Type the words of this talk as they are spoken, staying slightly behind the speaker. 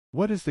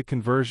What is the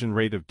conversion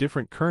rate of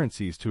different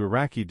currencies to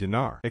Iraqi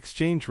dinar?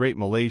 Exchange rate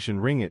Malaysian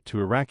ringgit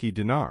to Iraqi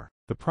dinar.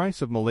 The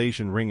price of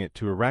Malaysian ringgit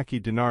to Iraqi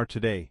dinar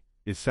today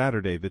is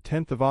Saturday, the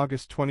 10th of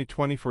August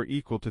 2024,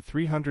 equal to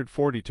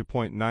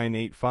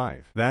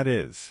 342.985. That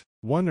is,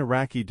 1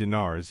 Iraqi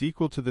dinar is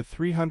equal to the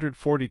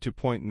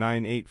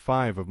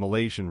 342.985 of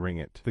Malaysian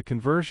ringgit. The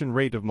conversion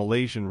rate of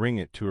Malaysian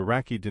ringgit to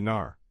Iraqi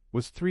dinar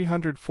was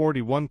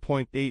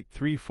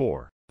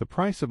 341.834. The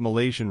price of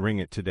Malaysian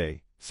ringgit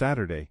today,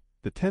 Saturday,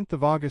 the 10th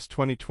of August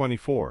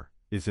 2024,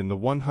 is in the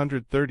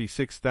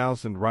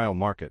 136,000 rial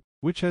market,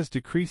 which has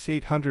decreased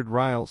 800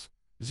 rials,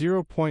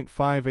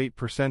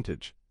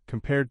 0.58%,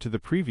 compared to the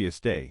previous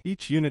day.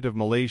 Each unit of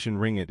Malaysian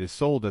ringgit is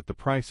sold at the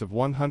price of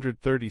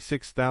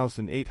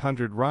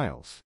 136,800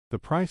 rials. The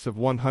price of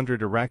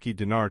 100 Iraqi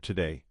dinar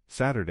today,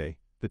 Saturday,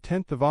 the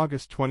 10th of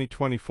August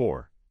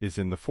 2024, is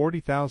in the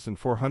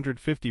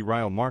 40,450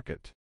 rial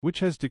market,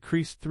 which has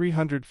decreased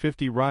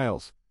 350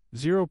 rials,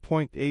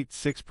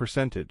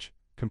 0.86%,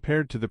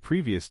 compared to the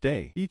previous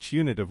day. Each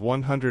unit of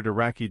 100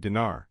 Iraqi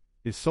dinar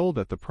is sold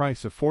at the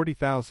price of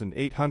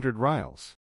 40,800 rials.